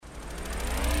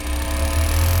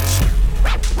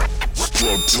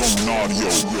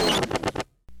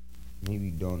Maybe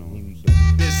you don't know.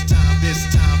 This time to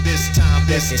build.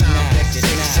 This time to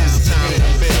build.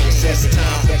 This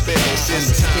time to build. This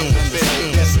time to build.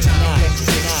 This time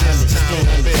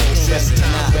to build. This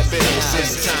time to build.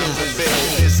 This time to build.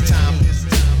 This time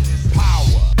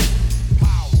power.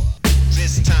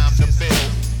 This time to build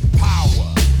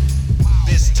power.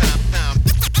 This time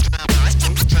to build power.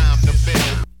 This time to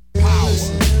build power.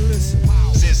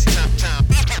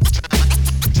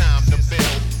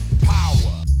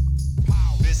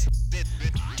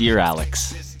 Dear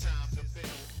Alex,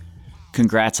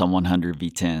 congrats on 100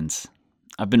 V10s.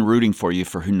 I've been rooting for you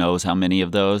for who knows how many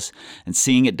of those, and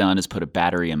seeing it done has put a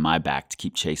battery in my back to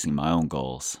keep chasing my own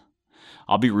goals.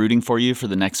 I'll be rooting for you for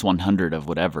the next 100 of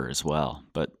whatever as well,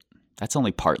 but that's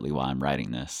only partly why I'm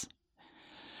writing this.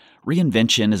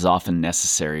 Reinvention is often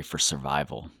necessary for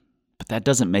survival, but that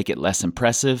doesn't make it less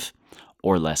impressive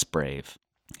or less brave.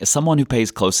 As someone who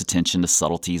pays close attention to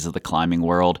subtleties of the climbing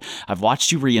world, I've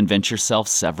watched you reinvent yourself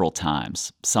several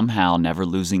times, somehow never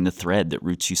losing the thread that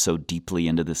roots you so deeply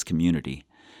into this community.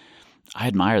 I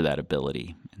admire that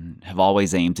ability and have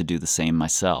always aimed to do the same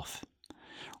myself.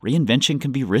 Reinvention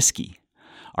can be risky.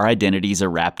 Our identities are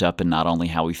wrapped up in not only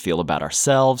how we feel about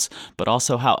ourselves, but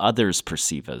also how others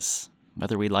perceive us,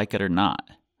 whether we like it or not.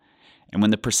 And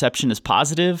when the perception is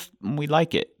positive, we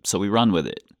like it, so we run with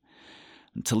it.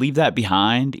 To leave that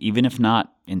behind, even if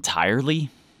not entirely,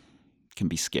 can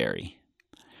be scary.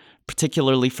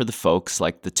 Particularly for the folks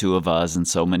like the two of us and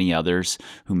so many others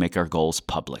who make our goals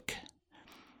public.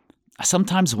 I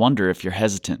sometimes wonder if you're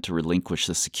hesitant to relinquish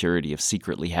the security of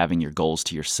secretly having your goals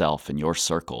to yourself and your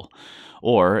circle,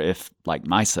 or if, like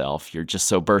myself, you're just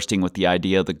so bursting with the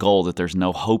idea of the goal that there's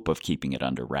no hope of keeping it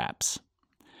under wraps.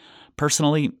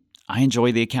 Personally, I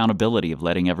enjoy the accountability of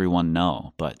letting everyone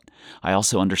know, but I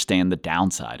also understand the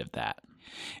downside of that.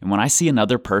 And when I see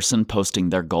another person posting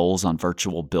their goals on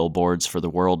virtual billboards for the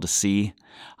world to see,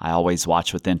 I always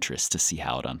watch with interest to see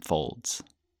how it unfolds.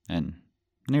 And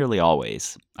nearly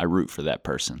always, I root for that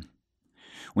person.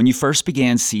 When you first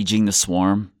began sieging the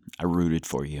Swarm, I rooted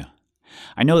for you.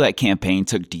 I know that campaign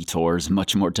took detours,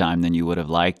 much more time than you would have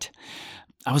liked.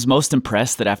 I was most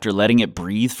impressed that after letting it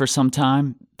breathe for some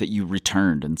time, that you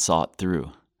returned and saw it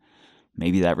through.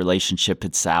 Maybe that relationship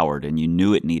had soured and you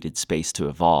knew it needed space to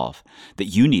evolve, that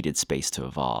you needed space to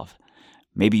evolve.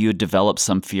 Maybe you had developed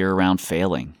some fear around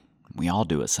failing. We all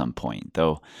do at some point,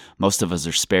 though most of us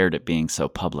are spared at being so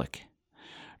public.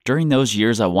 During those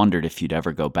years, I wondered if you'd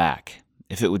ever go back,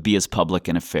 if it would be as public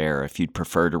an affair, if you'd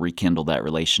prefer to rekindle that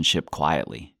relationship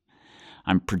quietly.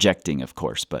 I'm projecting, of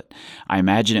course, but I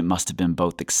imagine it must have been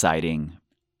both exciting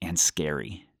and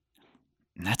scary.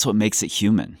 And that's what makes it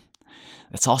human.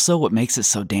 That's also what makes it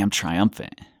so damn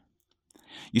triumphant.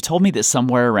 You told me that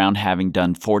somewhere around having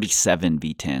done 47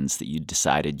 V10s that you'd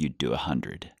decided you'd do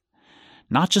 100.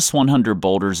 Not just 100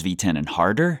 boulders V10 and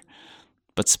harder,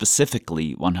 but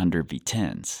specifically 100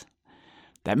 V10s.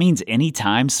 That means any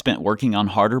time spent working on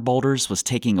harder boulders was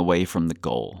taking away from the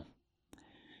goal.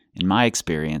 In my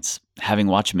experience, having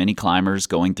watched many climbers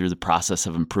going through the process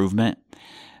of improvement,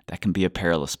 that can be a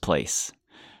perilous place.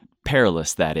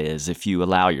 Perilous, that is, if you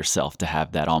allow yourself to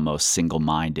have that almost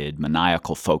single-minded,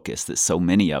 maniacal focus that so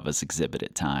many of us exhibit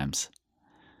at times.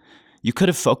 You could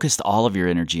have focused all of your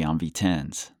energy on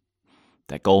V10s.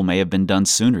 That goal may have been done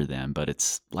sooner then, but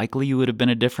it's likely you would have been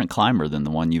a different climber than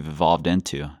the one you've evolved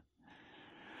into.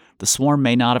 The Swarm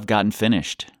may not have gotten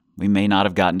finished. We may not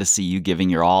have gotten to see you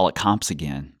giving your all at comps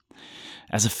again.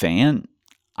 As a fan,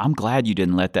 I'm glad you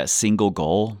didn't let that single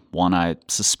goal, one I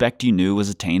suspect you knew was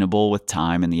attainable with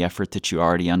time and the effort that you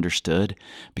already understood,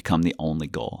 become the only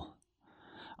goal.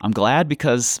 I'm glad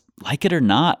because, like it or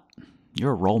not,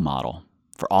 you're a role model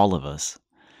for all of us.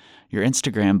 Your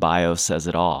Instagram bio says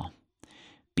it all.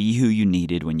 Be who you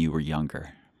needed when you were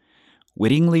younger.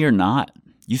 Wittingly or not,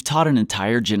 you've taught an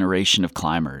entire generation of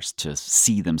climbers to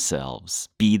see themselves,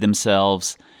 be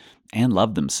themselves, and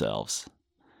love themselves.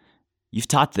 You've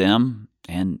taught them,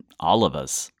 and all of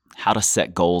us, how to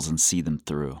set goals and see them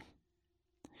through.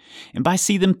 And by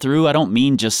see them through, I don't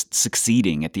mean just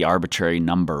succeeding at the arbitrary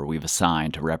number we've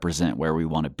assigned to represent where we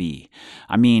want to be.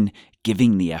 I mean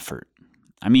giving the effort.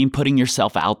 I mean putting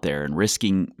yourself out there and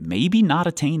risking maybe not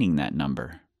attaining that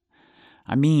number.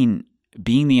 I mean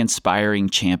being the inspiring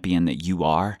champion that you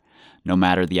are, no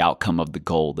matter the outcome of the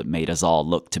goal that made us all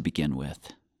look to begin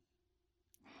with.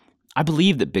 I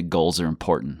believe that big goals are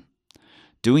important.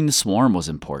 Doing the Swarm was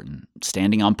important.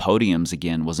 Standing on podiums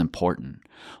again was important.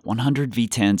 100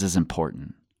 V10s is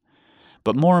important.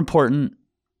 But more important,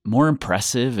 more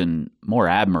impressive, and more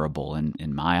admirable,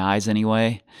 in my eyes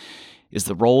anyway, is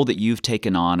the role that you've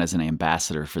taken on as an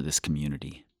ambassador for this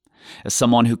community, as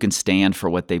someone who can stand for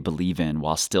what they believe in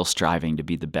while still striving to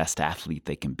be the best athlete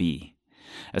they can be,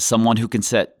 as someone who can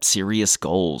set serious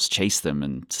goals, chase them,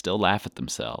 and still laugh at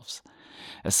themselves,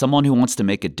 as someone who wants to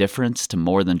make a difference to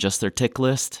more than just their tick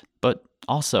list, but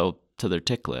also to their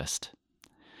tick list,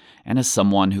 and as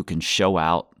someone who can show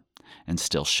out and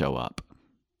still show up.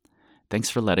 Thanks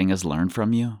for letting us learn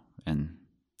from you, and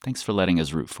thanks for letting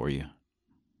us root for you.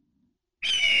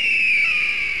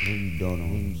 Maybe don't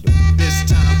know. This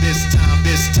time, this time,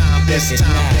 this time, this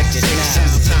time,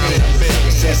 this time to build,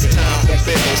 this time to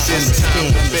build, this time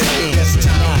to build, this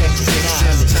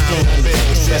time to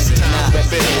build, this time to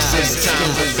build, this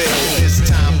time to build, this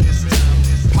time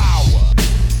power,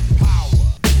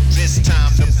 this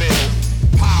time to build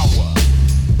power,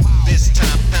 this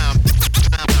time to build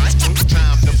power, this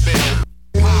time to build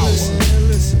power.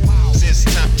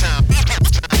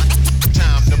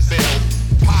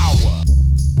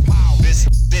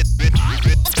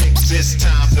 This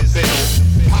time to build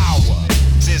power.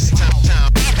 This time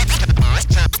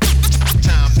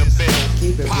to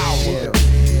build power.